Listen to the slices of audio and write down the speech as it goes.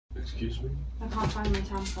Excuse me? I can't find my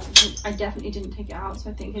tampon. I definitely didn't take it out,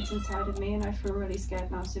 so I think it's inside of me and I feel really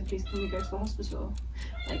scared now, so please can we go to the hospital?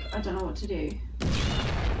 Like, I don't know what to do.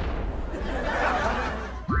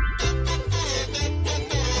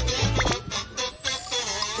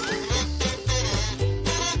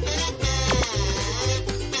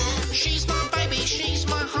 She's my baby, she's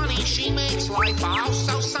my honey, she makes life all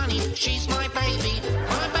so sunny. She's my baby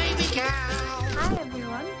girl. Hi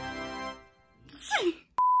everyone.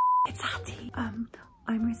 It's Hattie.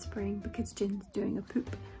 I'm whispering because Jin's doing a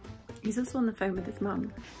poop. He's also on the phone with his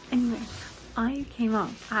mum. Anyway, I came up,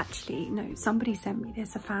 actually, no, somebody sent me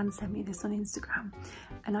this, a fan sent me this on Instagram,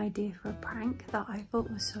 an idea for a prank that I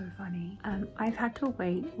thought was so funny. I've had to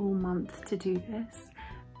wait all month to do this,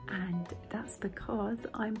 and that's because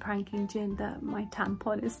I'm pranking Jin that my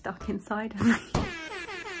tampon is stuck inside of me.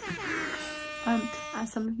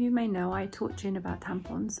 As some of you may know, I taught Jin about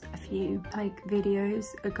tampons a few videos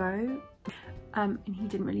ago, and he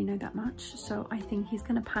didn't really know that much, so I think he's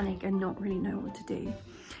gonna panic and not really know what to do.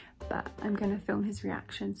 But I'm gonna film his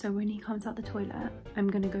reaction, so when he comes out the toilet, I'm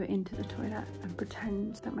gonna go into the toilet and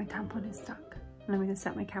pretend that my tampon is stuck. And I'm gonna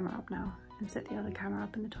set my camera up now and set the other camera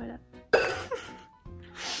up in the toilet.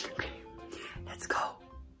 Okay, let's go.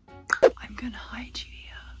 I'm gonna hide you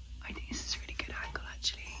here. I think this is a really good angle,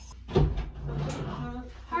 actually.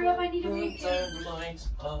 Hurry up, I need a root, please.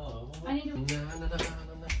 I need a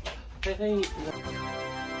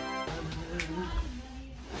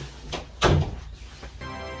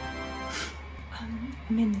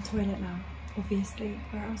I'm in the toilet now, obviously.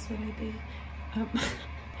 Where else would I be?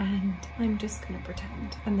 And I'm just gonna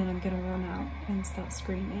pretend, and then I'm gonna run out and start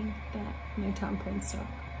screaming that my tampon's stuck.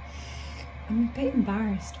 I'm a bit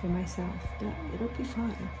embarrassed for myself, but it'll be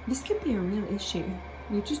fine. This could be a real issue.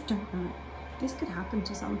 You just don't know. This could happen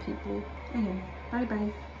to some people. Okay, bye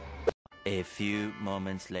bye. A few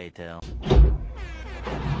moments later.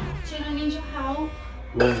 Jin, I need your help.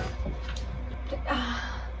 When? I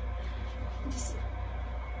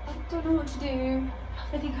don't know what to do.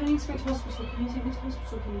 I think I need to go to hospital. Can you take me to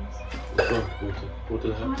hospital, please? What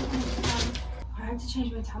did happen? I have to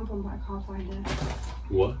change my tampon, but I can't find it.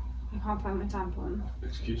 What? I can't find my tampon.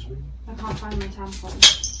 Excuse me? I can't find my tampon.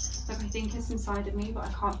 Like, I think it's inside of me, but I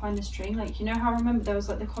can't find the string. Like, you know how I remember there was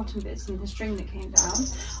like the cotton bits and the string that came down?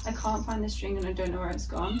 I can't find the string and I don't know where it's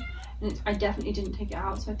gone. And I definitely didn't take it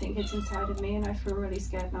out, so I think it's inside of me and I feel really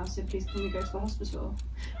scared now, so please can we go to the hospital?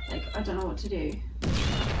 Like, I don't know what to do.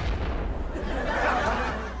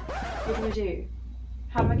 What do I do?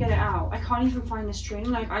 How do I get it out? I can't even find the string.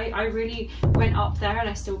 Like, I really went up there and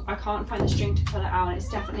I can't find the string to pull it out, and it's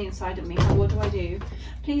definitely inside of me. So what do I do?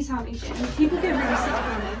 Please help me, Jin. People get really sick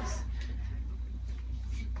from this.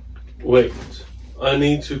 Wait, I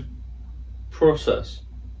need to process.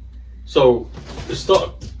 So, it's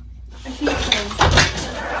stuck. I think so.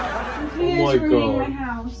 I'm clear Oh my ruining God. my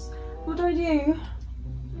house. What do I do?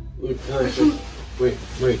 Wait, can I say, wait,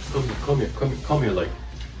 come here, like,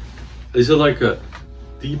 is it like a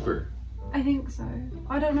deeper? I think so.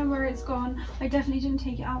 I don't know where it's gone. I definitely didn't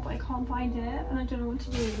take it out, but I can't find it, and I don't know what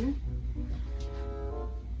to do.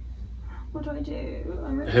 What do I do?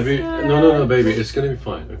 I'm really scared. No, baby, it's gonna be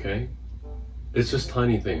fine, okay? It's just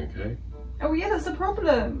tiny thing, okay? Oh yeah, that's the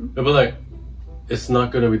problem. No, but like, it's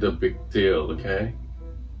not gonna be the big deal, okay?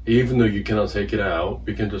 Even though you cannot take it out,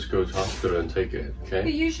 we can just go to hospital and take it, okay?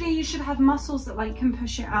 But usually you should have muscles that like can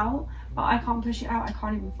push it out, but I can't push it out. I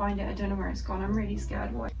can't even find it. I don't know where it's gone. I'm really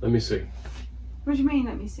scared. What? Let me see. What do you mean?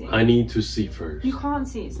 Let me see. I need to see first. You can't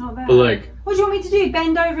see. It's not there. But like, what do you want me to do?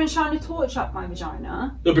 Bend over and shine a torch up my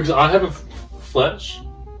vagina? no, because I have a flash,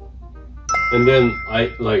 and then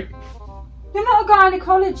I like. You're not a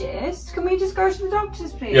gynecologist. Can we just go to the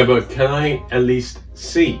doctors, please? Yeah, but can I at least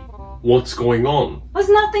see what's going on? There's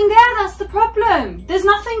nothing there. That's the problem. There's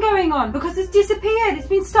nothing going on because it's disappeared. It's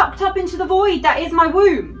been sucked up into the void that is my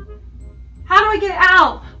womb. How do I get it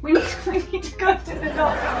out? We need to go to the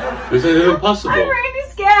doctor. Is it even possible? I'm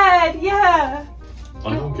really scared. Yeah.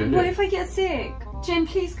 I don't get What it. if I get sick? Jin,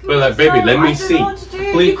 please come But like, baby, let me see. I don't know what to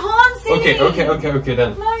do. Please. You can't see. Okay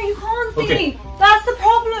then. No, you can't see. Okay. That's the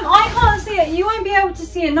problem. I can't see it. You won't be able to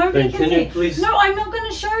see it. Nobody Then can can see you it. please- No, I'm not going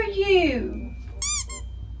to show you.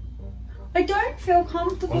 I don't feel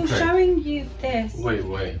comfortable Okay. showing you this. Wait.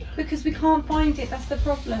 Because we can't find it. That's the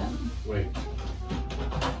problem. Wait.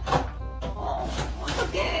 Oh,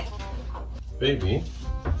 okay. Baby,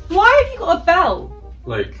 Why have you got a belt?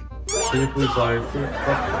 like, can you please lie properly?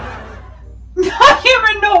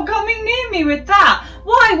 You're not coming near me with that.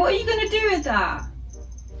 Why? What are you going to do with that?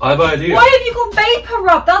 I have an idea. Why have you got vapor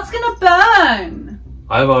rub? That's going to burn.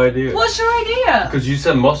 I have an idea. What's your idea? Because you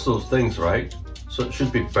said muscles things, right? So it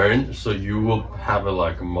should be burned, so you will have a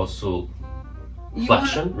like a muscle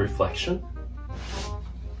reflection.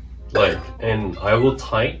 Like, and I will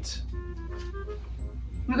tie it.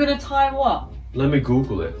 You're gonna tie what? Let me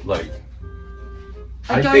Google it. Like,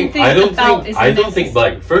 I don't think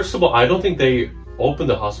like, first of all, I don't think they open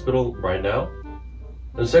the hospital right now.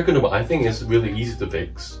 And second of all, I think it's really easy to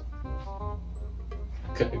fix.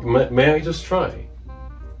 May I just try?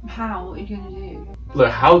 How? What are you gonna do?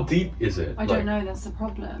 Like, how deep is it? I don't know, that's the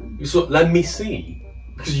problem. So let me see.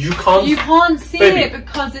 Because you can't... You can't see it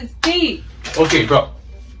because it's deep. Okay, bro.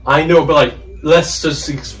 I know, but like, let's just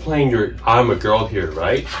explain I'm a girl here,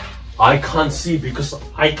 right? I can't see because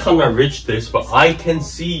I cannot reach this, but I can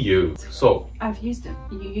see you. So... I've used it.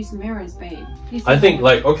 You use mirrors, babe. I think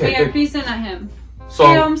like, okay. Theo, please don't at him. So,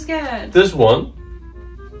 Theo, I'm scared. This one.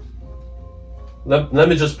 Let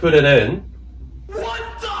me just put it in.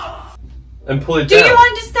 And pull it down. Do you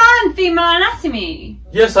understand female anatomy?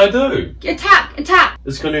 Yes, I do. Attack!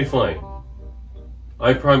 It's gonna be fine.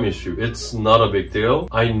 I promise you, it's not a big deal.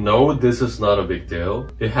 I know this is not a big deal.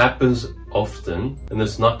 It happens often, and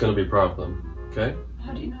it's not gonna be a problem. Okay?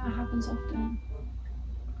 How do you know it happens often?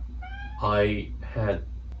 I had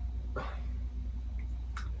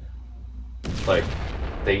like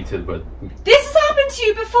dated, but this has happened to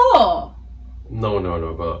you before. No,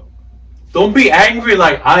 but don't be angry.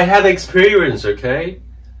 Like, I had experience, okay?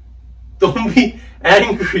 Don't be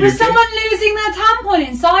angry. Was okay? someone losing their tampon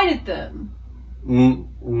inside of them?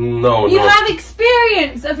 No. You have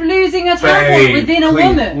experience of losing a tampon within a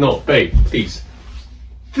woman. No, babe, please.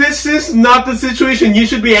 This is not the situation. You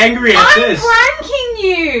should be angry at this. I'm pranking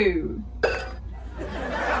you. Who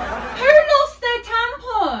lost their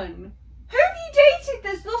tampon? Who have you dated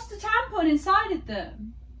that's lost a tampon inside of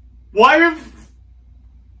them? Why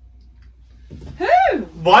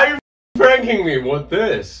are you pranking me with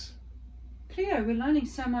this? Cleo, we're learning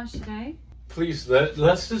so much today. Please,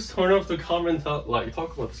 let's just turn off the camera and talk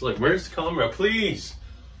about this. Like, where's the camera? Please.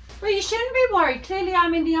 Well, you shouldn't be worried. Clearly,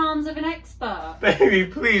 I'm in the arms of an expert. Baby,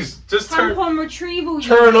 please, just tampon retrieval.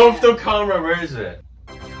 Turn off the camera. Where is it?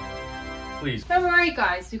 Please. Don't worry,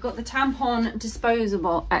 guys. We've got the tampon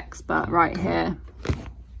disposable expert right here.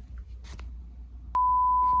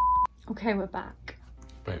 Okay, we're back.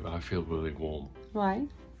 Babe, I feel really warm. Why?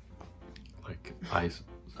 Like, I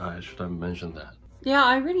should have mentioned that. Yeah,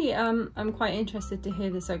 I really I'm quite interested to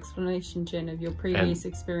hear this explanation, Jin, of your previous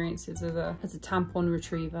experiences as a tampon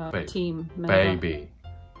retriever team member. Baby.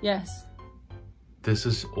 Yes. This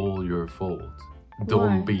is all your fault.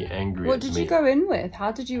 Don't be angry at me. What did you go in with?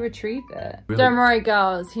 How did you retrieve it? Really? Don't worry,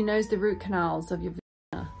 girls. He knows the root canals of your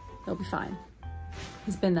vagina. He'll be fine.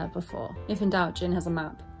 He's been there before. If in doubt, Jin has a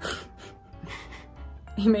map.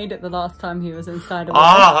 He made it the last time he was inside of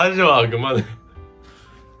it.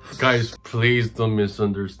 Guys, please don't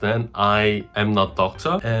misunderstand. I am not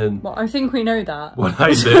doctor, and well, I think we know that. What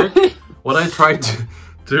I tried to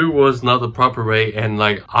do was not the proper way, and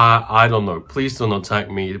like I don't know. Please don't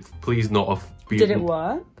attack me. Please not. Did it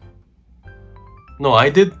work? No, I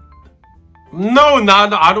did. No,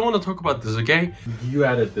 I don't want to talk about this. Okay? You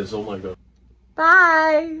added this. Oh my god.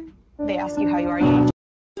 Bye. They ask you how you are, you